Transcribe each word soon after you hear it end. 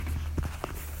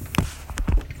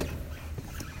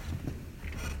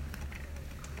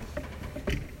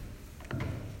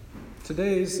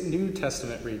Today's New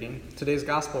Testament reading, today's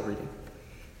Gospel reading,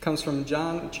 comes from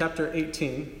John chapter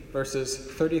 18, verses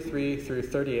 33 through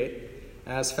 38,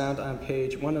 as found on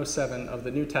page 107 of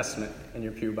the New Testament in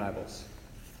your pew Bibles.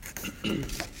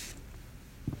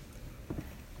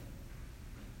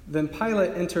 Then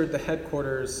Pilate entered the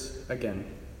headquarters again,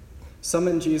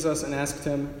 summoned Jesus and asked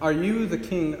him, "Are you the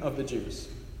king of the Jews?"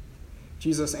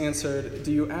 Jesus answered,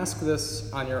 "Do you ask this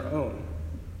on your own,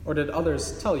 or did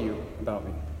others tell you about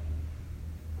me?"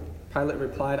 Pilate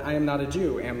replied, "I am not a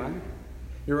Jew, am I?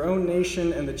 Your own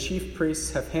nation and the chief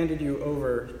priests have handed you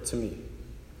over to me.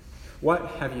 What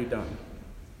have you done?"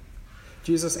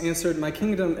 Jesus answered, "My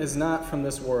kingdom is not from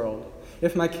this world.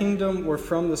 If my kingdom were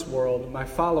from this world, my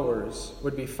followers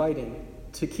would be fighting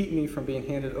to keep me from being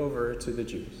handed over to the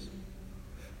Jews.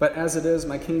 But as it is,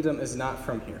 my kingdom is not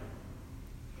from here."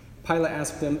 Pilate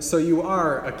asked him, "So you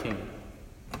are a king?"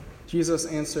 Jesus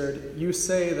answered, "You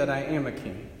say that I am a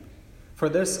king. For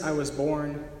this I was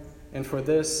born, and for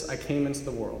this I came into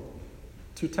the world,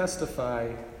 to testify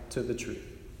to the truth.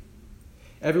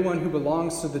 Everyone who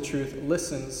belongs to the truth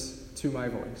listens to my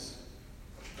voice."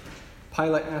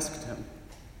 Pilate asked him,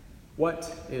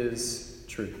 "What is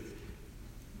truth?"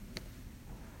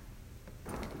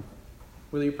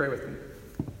 Will you pray with me?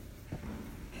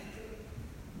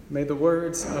 May the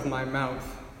words of my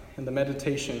mouth and the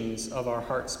meditations of our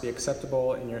hearts be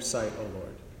acceptable in your sight, O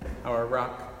Lord, our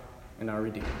rock and our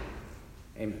Redeemer.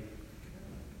 Amen.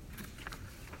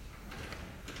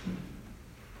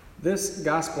 This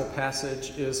gospel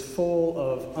passage is full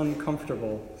of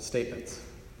uncomfortable statements.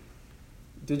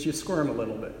 Did you squirm a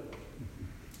little bit?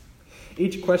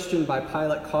 Each question by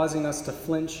Pilate causing us to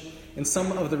flinch, and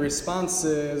some of the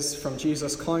responses from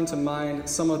Jesus calling to mind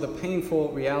some of the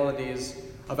painful realities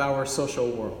of our social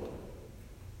world.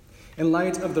 In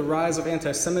light of the rise of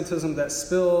anti-Semitism that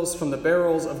spills from the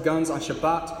barrels of guns on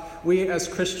Shabbat, we as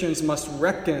Christians must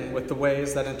reckon with the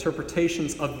ways that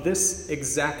interpretations of this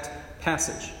exact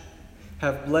passage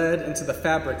have bled into the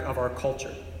fabric of our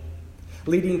culture,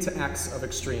 leading to acts of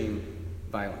extreme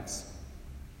violence.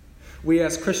 We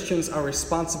as Christians are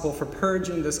responsible for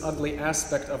purging this ugly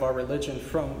aspect of our religion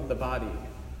from the body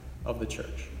of the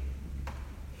church.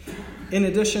 In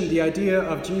addition, the idea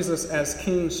of Jesus as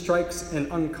king strikes an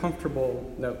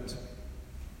uncomfortable note.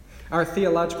 Our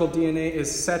theological DNA is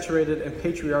saturated in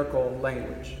patriarchal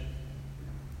language.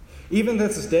 Even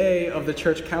this day of the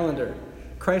church calendar,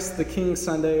 Christ the King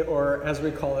Sunday, or as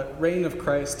we call it, Reign of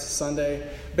Christ Sunday,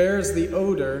 bears the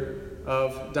odor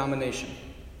of domination,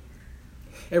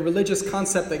 a religious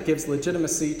concept that gives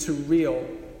legitimacy to real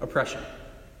oppression.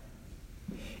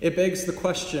 It begs the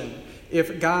question,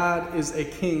 if God is a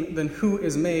king, then who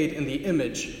is made in the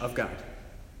image of God?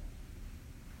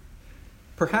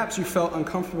 Perhaps you felt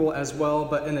uncomfortable as well,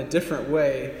 but in a different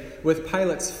way, with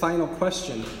Pilate's final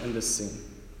question in this scene.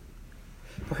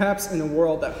 Perhaps in a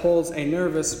world that holds a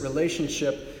nervous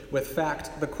relationship with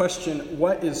fact, the question,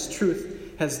 "What is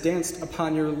truth?" has danced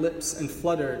upon your lips and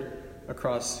fluttered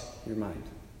across your mind.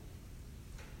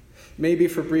 Maybe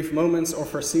for brief moments or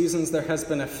for seasons, there has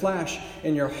been a flash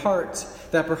in your heart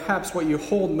that perhaps what you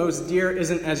hold most dear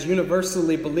isn't as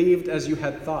universally believed as you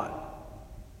had thought.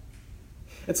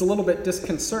 It's a little bit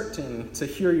disconcerting to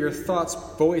hear your thoughts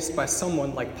voiced by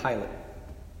someone like Pilate.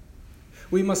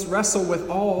 We must wrestle with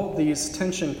all these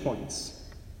tension points.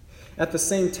 At the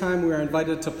same time, we are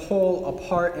invited to pull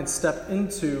apart and step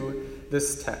into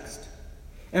this text.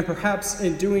 And perhaps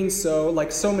in doing so, like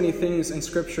so many things in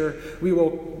Scripture, we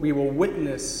will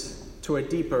witness to a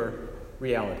deeper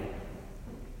reality.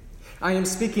 I am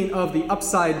speaking of the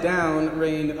upside-down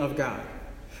reign of God,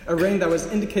 a reign that was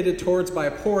indicated towards by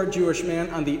a poor Jewish man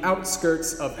on the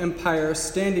outskirts of empire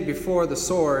standing before the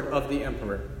sword of the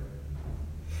emperor.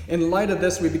 In light of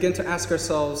this, we begin to ask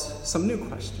ourselves some new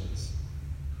questions.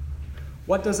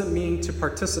 What does it mean to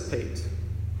participate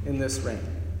in this reign?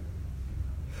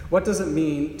 What does it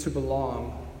mean to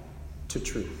belong to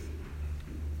truth?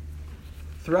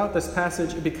 Throughout this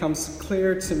passage, it becomes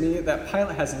clear to me that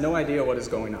Pilate has no idea what is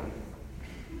going on,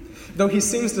 though he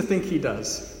seems to think he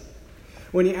does.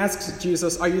 When he asks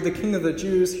Jesus, "Are you the king of the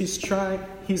Jews?"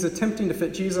 he's attempting to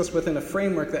fit Jesus within a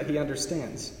framework that he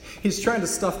understands. He's trying to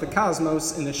stuff the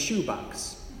cosmos in a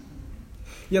shoebox.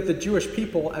 Yet the Jewish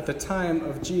people at the time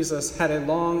of Jesus had a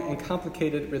long and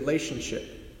complicated relationship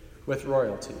with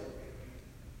royalty.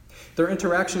 Their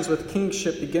interactions with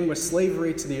kingship begin with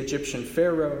slavery to the Egyptian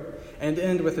pharaoh and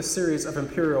end with a series of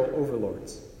imperial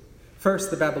overlords. First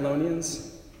the Babylonians,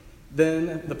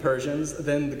 then the Persians,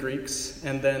 then the Greeks,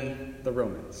 and then the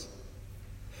Romans.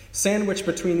 Sandwiched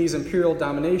between these imperial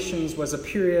dominations was a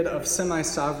period of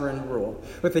semi-sovereign rule,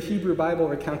 with the Hebrew Bible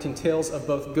recounting tales of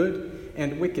both good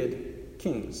and wicked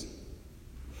kings.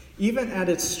 Even at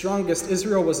its strongest,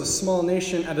 Israel was a small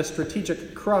nation at a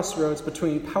strategic crossroads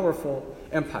between powerful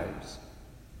empires.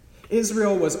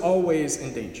 Israel was always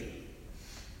in danger.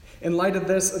 In light of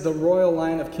this, the royal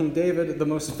line of King David, the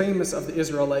most famous of the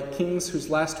Israelite kings whose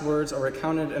last words are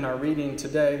recounted in our reading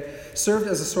today, served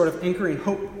as a sort of anchoring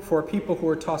hope for people who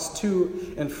were tossed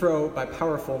to and fro by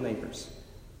powerful neighbors.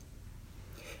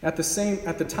 At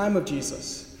the time of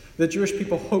Jesus, the Jewish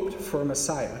people hoped for a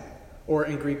Messiah, or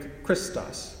in Greek,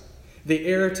 Christos, the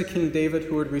heir to King David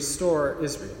who would restore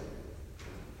Israel.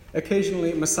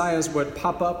 Occasionally, messiahs would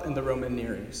pop up in the Roman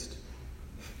Near East.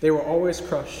 They were always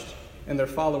crushed and their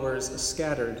followers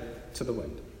scattered to the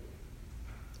wind.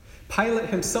 Pilate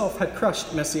himself had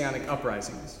crushed messianic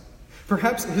uprisings.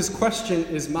 Perhaps his question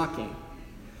is mocking.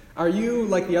 Are you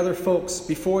like the other folks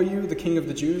before you, the king of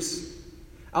the Jews?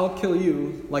 I'll kill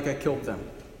you like I killed them.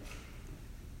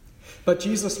 But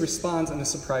Jesus responds in a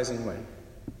surprising way.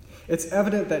 It's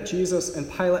evident that Jesus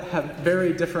and Pilate have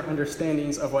very different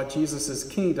understandings of what Jesus'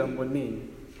 kingdom would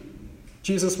mean.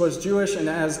 Jesus was Jewish, and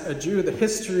as a Jew, the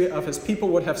history of his people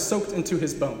would have soaked into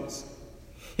his bones.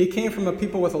 He came from a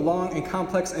people with a long and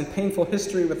complex and painful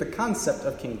history with the concept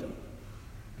of kingdom.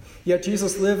 Yet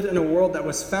Jesus lived in a world that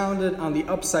was founded on the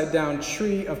upside-down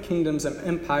tree of kingdoms and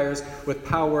empires with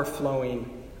power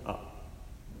flowing up.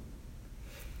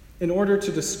 In order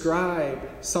to describe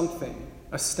something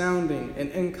astounding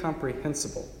and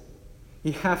incomprehensible,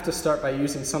 you have to start by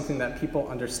using something that people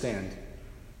understand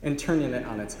and turning it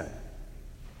on its head.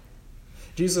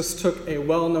 Jesus took a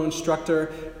well-known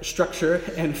structure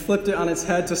and flipped it on its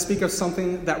head to speak of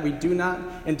something that we do not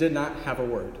and did not have a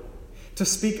word. To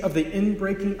speak of the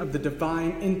inbreaking of the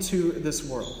divine into this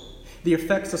world, the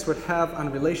effects this would have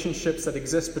on relationships that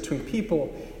exist between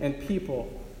people and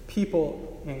people,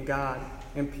 people and God,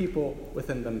 and people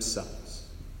within themselves,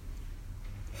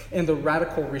 and the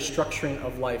radical restructuring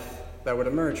of life that would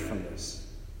emerge from this.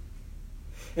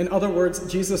 In other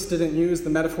words, Jesus didn't use the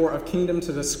metaphor of kingdom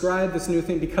to describe this new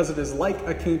thing because it is like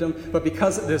a kingdom, but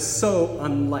because it is so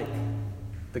unlike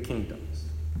the kingdoms.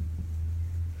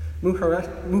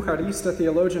 Mujarista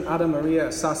theologian Ada Maria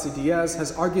Asasi Diaz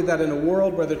has argued that in a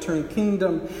world where the term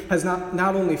kingdom has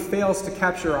not only fails to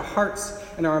capture our hearts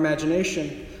and our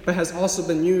imagination, but has also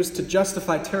been used to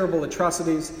justify terrible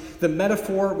atrocities, the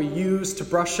metaphor we use to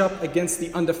brush up against the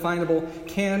undefinable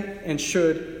can and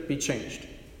should be changed.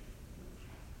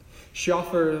 She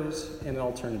offers an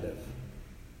alternative,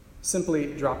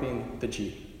 simply dropping the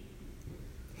G.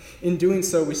 In doing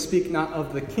so, we speak not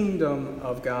of the kingdom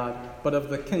of God, but of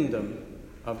the kingdom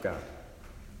of God.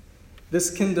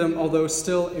 This kingdom, although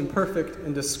still imperfect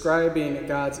in describing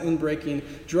God's inbreaking,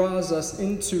 draws us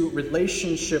into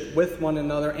relationship with one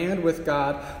another and with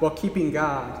God while keeping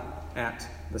God at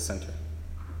the center.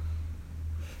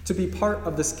 To be part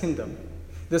of this kingdom,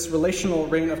 this relational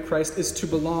reign of Christ, is to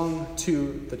belong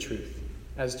to the truth,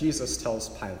 as Jesus tells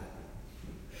Pilate.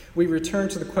 We return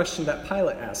to the question that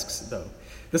Pilate asks, though,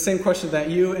 the same question that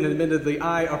you and admittedly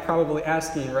I are probably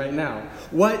asking right now.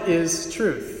 What is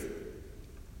truth?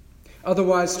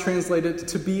 Otherwise translated,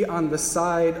 to be on the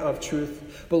side of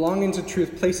truth, belonging to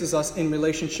truth places us in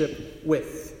relationship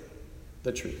with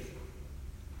the truth.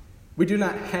 We do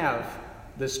not have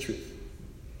this truth.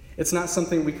 It's not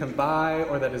something we can buy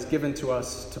or that is given to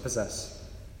us to possess.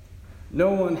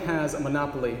 No one has a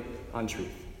monopoly on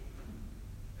truth.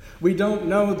 We don't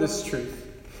know this truth.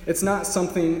 It's not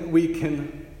something we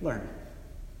can learn.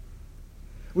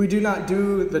 We do not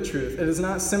do the truth. It is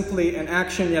not simply an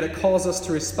action, yet it calls us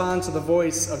to respond to the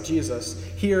voice of Jesus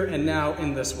here and now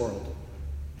in this world.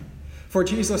 For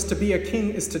Jesus, to be a king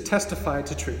is to testify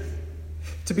to truth.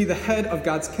 To be the head of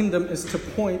God's kingdom is to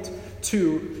point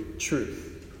to truth.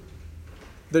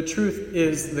 The truth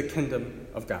is the kingdom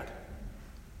of God.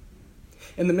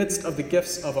 In the midst of the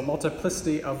gifts of a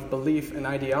multiplicity of belief and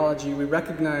ideology, we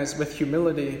recognize with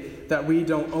humility that we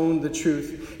don't own the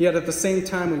truth, yet at the same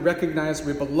time we recognize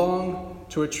we belong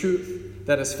to a truth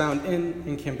that is found in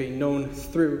and can be known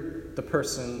through the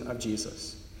person of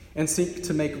Jesus, and seek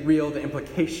to make real the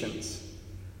implications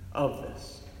of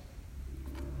this.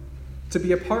 To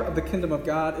be a part of the kingdom of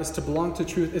God is to belong to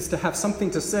truth, is to have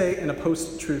something to say in a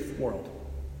post-truth world.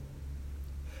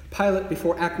 Pilate,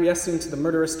 before acquiescing to the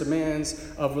murderous demands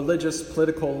of religious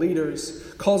political leaders,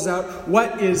 calls out,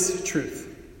 "What is truth?"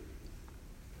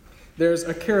 There's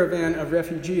a caravan of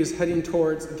refugees heading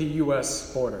towards the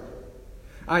U.S. border.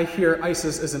 I hear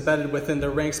ISIS is embedded within their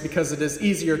ranks because it is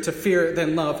easier to fear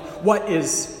than love. What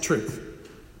is truth?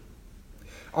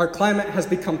 Our climate has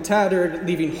become tattered,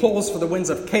 leaving holes for the winds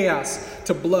of chaos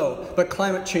to blow. But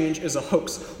climate change is a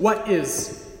hoax. What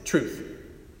is truth?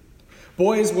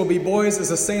 Boys will be boys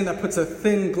is a saying that puts a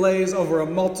thin glaze over a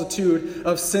multitude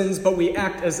of sins, but we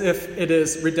act as if it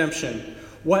is redemption.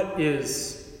 What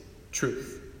is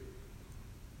truth?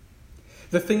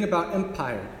 The thing about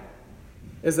empire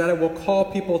is that it will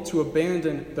call people to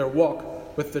abandon their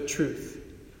walk with the truth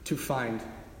to find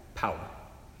power.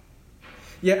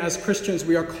 Yet as Christians,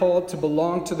 we are called to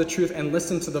belong to the truth and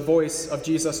listen to the voice of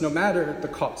Jesus no matter the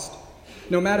cost.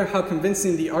 No matter how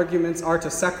convincing the arguments are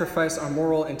to sacrifice our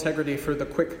moral integrity for the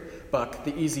quick buck,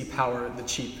 the easy power, the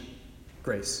cheap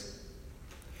grace.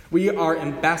 We are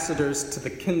ambassadors to the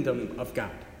kingdom of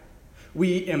God.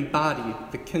 We embody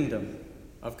the kingdom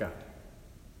of God.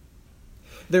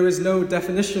 There is no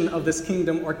definition of this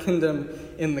kingdom or kingdom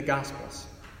in the Gospels.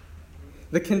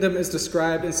 The kingdom is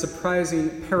described in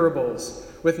surprising parables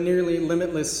with nearly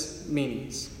limitless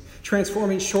meanings,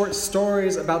 transforming short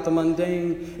stories about the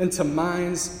mundane into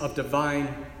minds of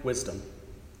divine wisdom.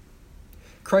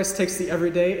 Christ takes the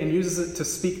everyday and uses it to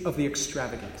speak of the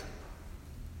extravagant.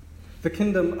 The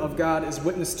kingdom of God is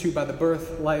witnessed to by the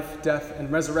birth, life, death,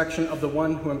 and resurrection of the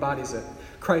one who embodies it,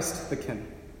 Christ the King.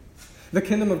 The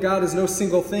kingdom of God is no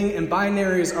single thing, and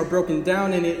binaries are broken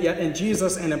down in it, yet in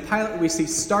Jesus and in Pilate we see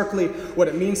starkly what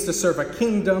it means to serve a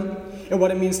kingdom and what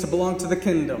it means to belong to the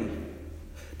kingdom.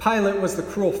 Pilate was the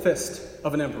cruel fist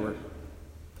of an emperor.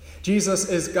 Jesus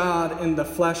is God in the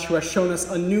flesh who has shown us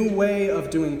a new way of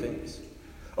doing things,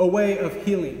 a way of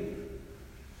healing,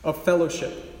 of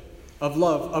fellowship, of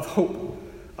love, of hope,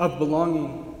 of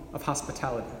belonging, of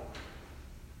hospitality.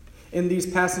 In these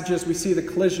passages, we see the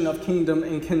collision of kingdom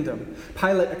and kingdom.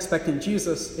 Pilate expecting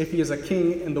Jesus, if he is a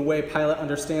king, in the way Pilate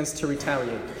understands, to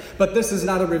retaliate. But this is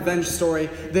not a revenge story.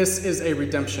 This is a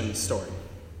redemption story.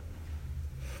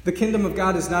 The kingdom of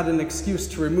God is not an excuse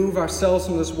to remove ourselves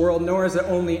from this world, nor is it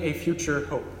only a future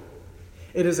hope.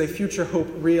 It is a future hope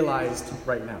realized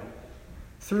right now,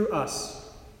 through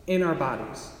us, in our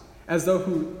bodies, as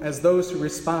those who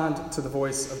respond to the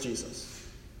voice of Jesus.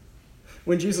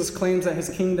 When Jesus claims that his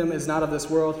kingdom is not of this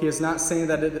world, he is not saying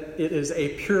that it is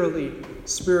a purely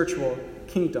spiritual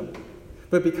kingdom,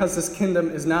 but because this kingdom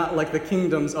is not like the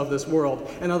kingdoms of this world.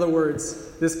 In other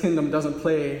words, this kingdom doesn't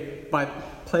play by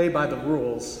the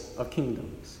rules of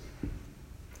kingdoms.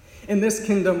 In this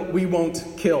kingdom, we won't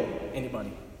kill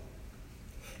anybody.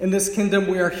 In this kingdom,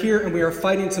 we are here and we are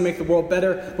fighting to make the world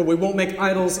better, but we won't make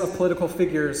idols of political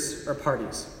figures or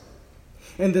parties.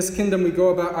 In this kingdom, we go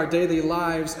about our daily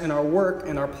lives and our work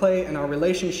and our play and our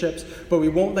relationships, but we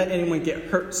won't let anyone get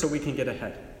hurt so we can get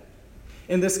ahead.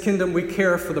 In this kingdom, we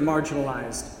care for the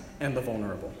marginalized and the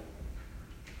vulnerable.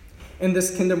 In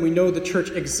this kingdom, we know the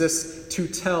church exists to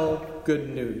tell good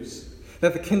news,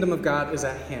 that the kingdom of God is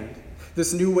at hand.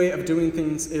 This new way of doing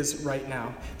things is right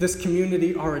now. This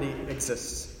community already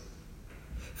exists.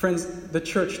 Friends, the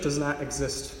church does not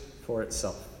exist for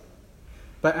itself.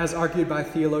 But as argued by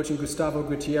theologian Gustavo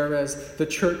Gutierrez, the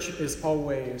church is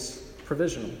always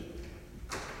provisional.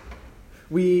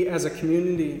 We as a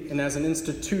community and as an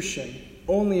institution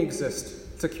only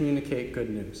exist to communicate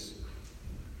good news.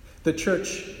 The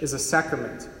church is a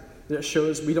sacrament that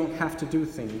shows we don't have to do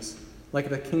things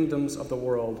like the kingdoms of the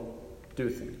world do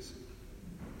things.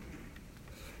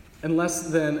 In less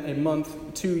than a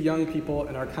month, 2 young people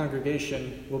in our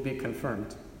congregation will be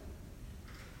confirmed.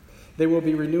 They will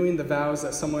be renewing the vows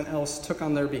that someone else took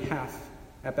on their behalf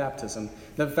at baptism,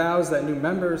 the vows that new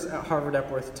members at Harvard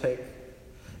Epworth take,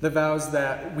 the vows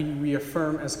that we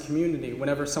reaffirm as a community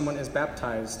whenever someone is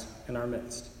baptized in our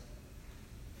midst.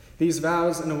 These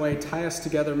vows, in a way, tie us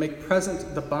together, make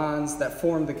present the bonds that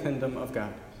form the kingdom of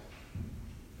God.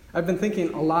 I've been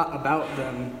thinking a lot about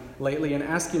them lately and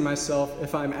asking myself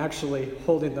if I'm actually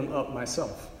holding them up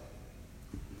myself,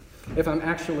 if I'm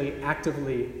actually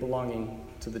actively belonging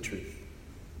to the truth.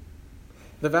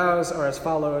 The vows are as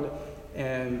followed,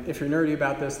 and if you're nerdy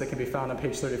about this, they can be found on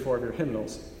page 34 of your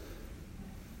hymnals.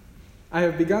 I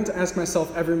have begun to ask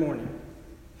myself every morning,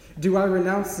 do I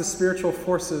renounce the spiritual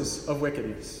forces of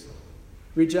wickedness,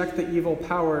 reject the evil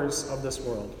powers of this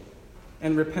world,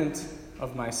 and repent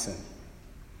of my sin?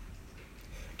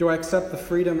 Do I accept the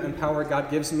freedom and power God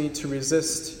gives me to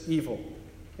resist evil,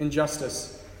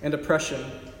 injustice, and oppression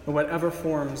in whatever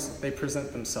forms they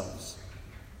present themselves?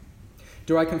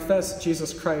 Do I confess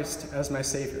Jesus Christ as my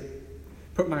Savior,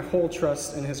 put my whole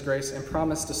trust in his grace, and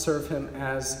promise to serve him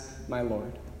as my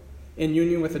Lord, in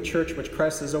union with a church which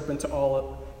Christ has opened to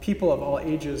all people of all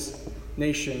ages,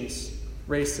 nations,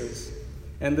 races,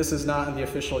 and this is not in the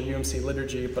official UMC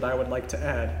liturgy, but I would like to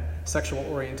add sexual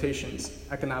orientations,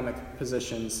 economic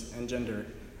positions, and gender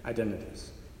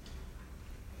identities.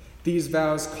 These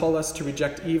vows call us to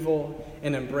reject evil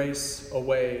and embrace a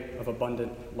way of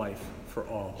abundant life for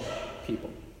all people.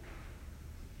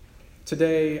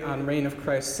 Today, on Reign of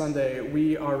Christ Sunday,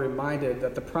 we are reminded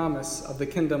that the promise of the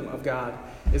kingdom of God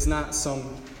is not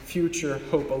some future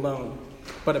hope alone,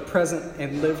 but a present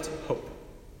and lived hope,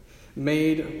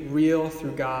 made real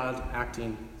through God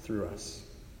acting through us.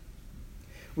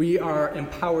 We are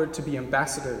empowered to be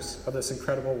ambassadors of this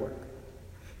incredible work,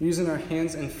 using our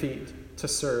hands and feet to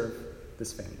serve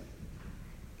this family.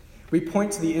 We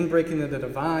point to the inbreaking of the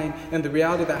divine and the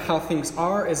reality that how things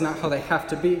are is not how they have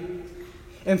to be.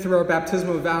 And through our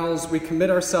baptismal vows, we commit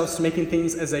ourselves to making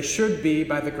things as they should be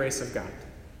by the grace of God.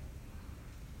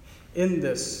 In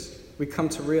this, we come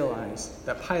to realize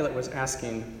that Pilate was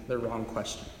asking the wrong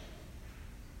question.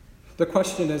 The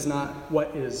question is not,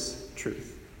 what is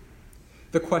truth?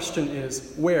 The question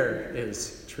is, where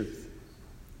is truth?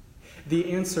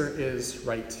 The answer is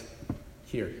right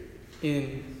here,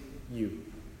 in you.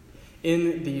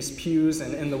 In these pews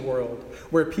and in the world,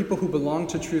 where people who belong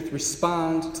to truth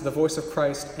respond to the voice of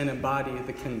Christ and embody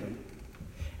the kingdom.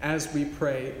 As we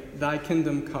pray, thy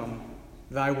kingdom come,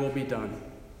 thy will be done,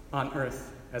 on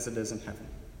earth as it is in heaven.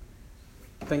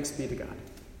 Thanks be to God.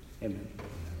 Amen.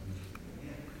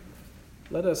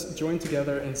 Let us join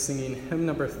together in singing hymn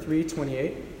number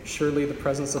 328, Surely the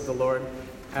Presence of the Lord,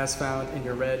 as found in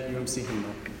your red UMC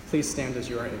hymnal. Please stand as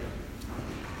you are able.